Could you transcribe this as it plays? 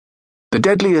the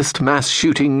deadliest mass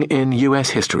shooting in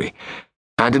U.S. history,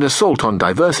 and an assault on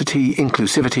diversity,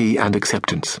 inclusivity, and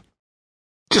acceptance.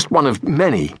 Just one of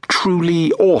many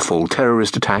truly awful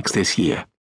terrorist attacks this year.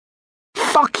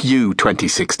 Fuck you,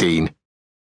 2016.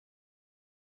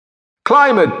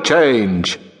 Climate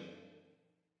change.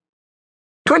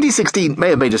 2016 may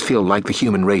have made us feel like the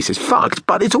human race is fucked,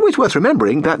 but it's always worth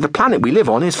remembering that the planet we live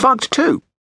on is fucked too.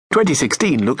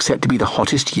 2016 looks set to be the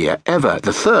hottest year ever,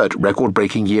 the third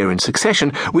record-breaking year in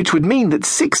succession, which would mean that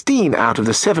 16 out of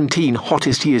the 17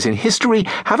 hottest years in history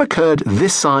have occurred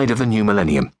this side of the new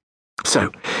millennium.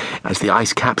 So, as the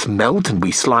ice caps melt and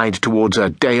we slide towards a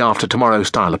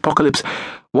day-after-tomorrow-style apocalypse,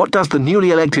 what does the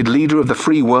newly elected leader of the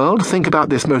free world think about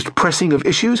this most pressing of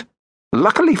issues?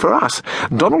 Luckily for us,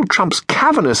 Donald Trump's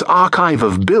cavernous archive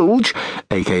of bilge,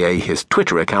 aka his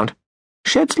Twitter account,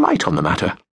 sheds light on the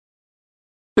matter.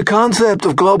 The concept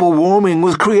of global warming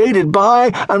was created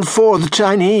by and for the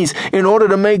Chinese in order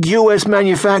to make U.S.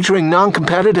 manufacturing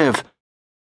non-competitive.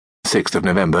 6th of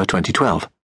November, 2012.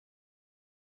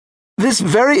 This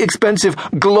very expensive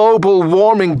global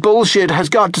warming bullshit has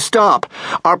got to stop.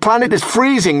 Our planet is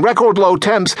freezing, record low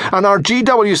temps, and our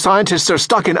GW scientists are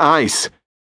stuck in ice.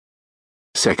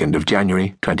 2nd of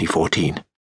January, 2014.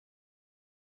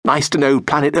 Nice to know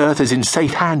planet Earth is in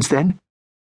safe hands then.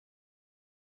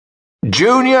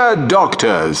 Junior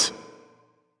doctors.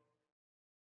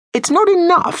 It's not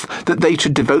enough that they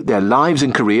should devote their lives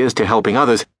and careers to helping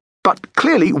others, but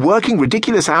clearly working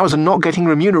ridiculous hours and not getting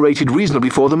remunerated reasonably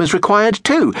for them is required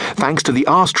too, thanks to the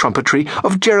arse trumpetry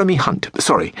of Jeremy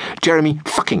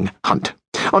fucking Hunt.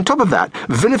 On top of that,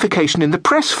 vilification in the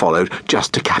press followed,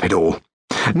 just to cap it all.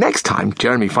 Next time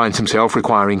Jeremy finds himself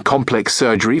requiring complex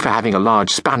surgery for having a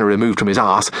large spanner removed from his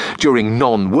arse during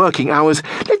non-working hours,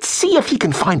 let's see if he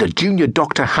can find a junior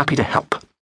doctor happy to help.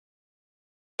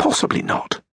 Possibly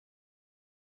not.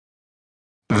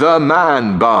 The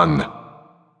man bun.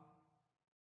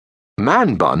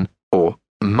 Man bun, or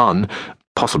mun,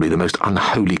 possibly the most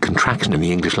unholy contraction in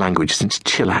the English language since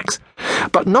chillax.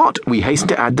 But not, we hasten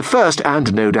to add, the first,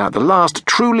 and no doubt the last,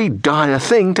 truly dire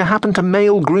thing to happen to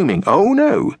male grooming. Oh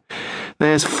no,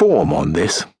 there's form on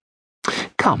this.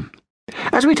 Come,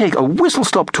 as we take a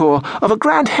whistle-stop tour of a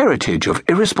grand heritage of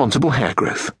irresponsible hair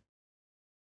growth.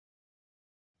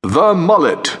 The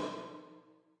mullet.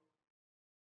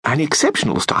 An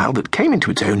exceptional style that came into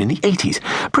its own in the 80s,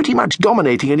 pretty much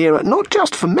dominating an era not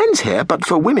just for men's hair, but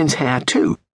for women's hair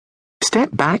too. Step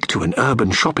back to an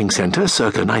urban shopping centre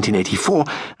circa 1984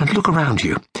 and look around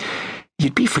you.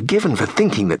 You'd be forgiven for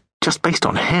thinking that just based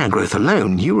on hair growth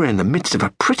alone, you were in the midst of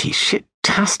a pretty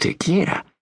shit-tastic year.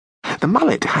 The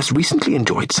mullet has recently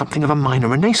enjoyed something of a minor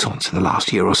renaissance in the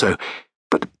last year or so,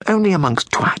 but only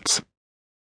amongst twats.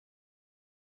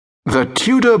 The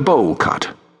Tudor bowl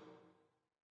cut.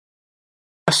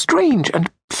 A strange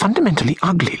and fundamentally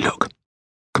ugly look.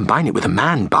 Combine it with a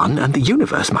man bun and the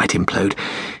universe might implode.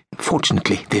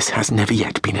 Fortunately, this has never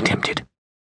yet been attempted.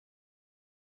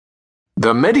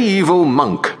 The medieval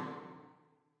monk.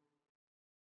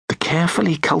 The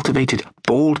carefully cultivated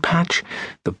bald patch,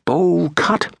 the bowl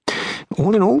cut,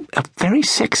 all in all, a very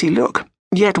sexy look,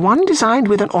 yet one designed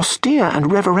with an austere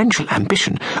and reverential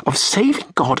ambition of saving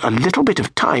God a little bit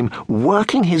of time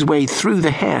working his way through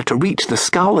the hair to reach the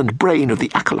skull and brain of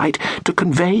the acolyte to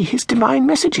convey his divine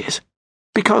messages.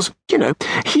 Because,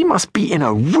 he must be in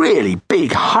a really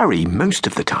big hurry most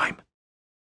of the time.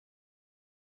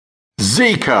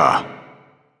 Zika.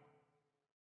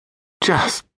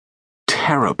 Just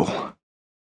terrible.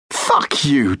 Fuck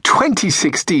you,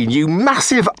 2016, you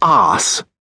massive arse.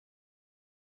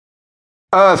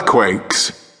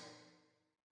 Earthquakes.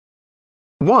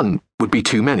 One would be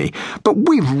too many, but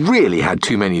we've really had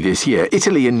too many this year,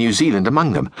 Italy and New Zealand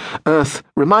among them. Earth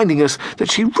reminding us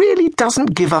that she really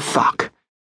doesn't give a fuck.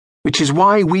 Which is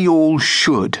why we all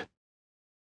should.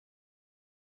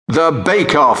 The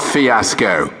Bake-Off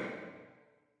fiasco.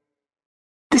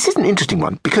 This is an interesting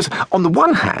one, because on the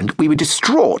one hand, we were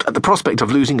distraught at the prospect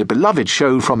of losing a beloved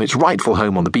show from its rightful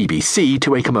home on the BBC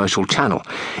to a commercial channel.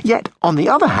 Yet, on the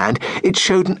other hand, it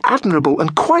showed an admirable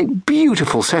and quite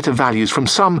beautiful set of values from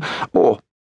some, or,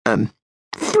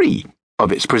 3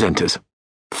 of its presenters.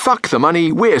 Fuck the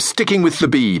money, we're sticking with the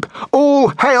Beeb. All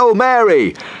Hail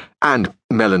Mary! And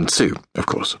Mel and Sue, of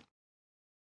course.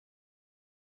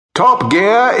 Top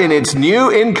Gear in its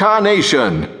new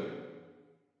incarnation.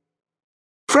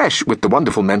 Fresh with the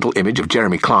wonderful mental image of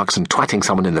Jeremy Clarkson twatting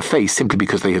someone in the face simply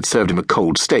because they had served him a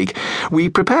cold steak, we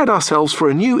prepared ourselves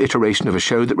for a new iteration of a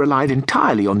show that relied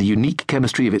entirely on the unique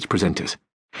chemistry of its presenters.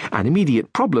 An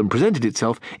immediate problem presented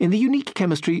itself in the unique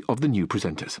chemistry of the new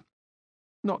presenters.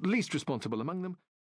 Not least responsible among them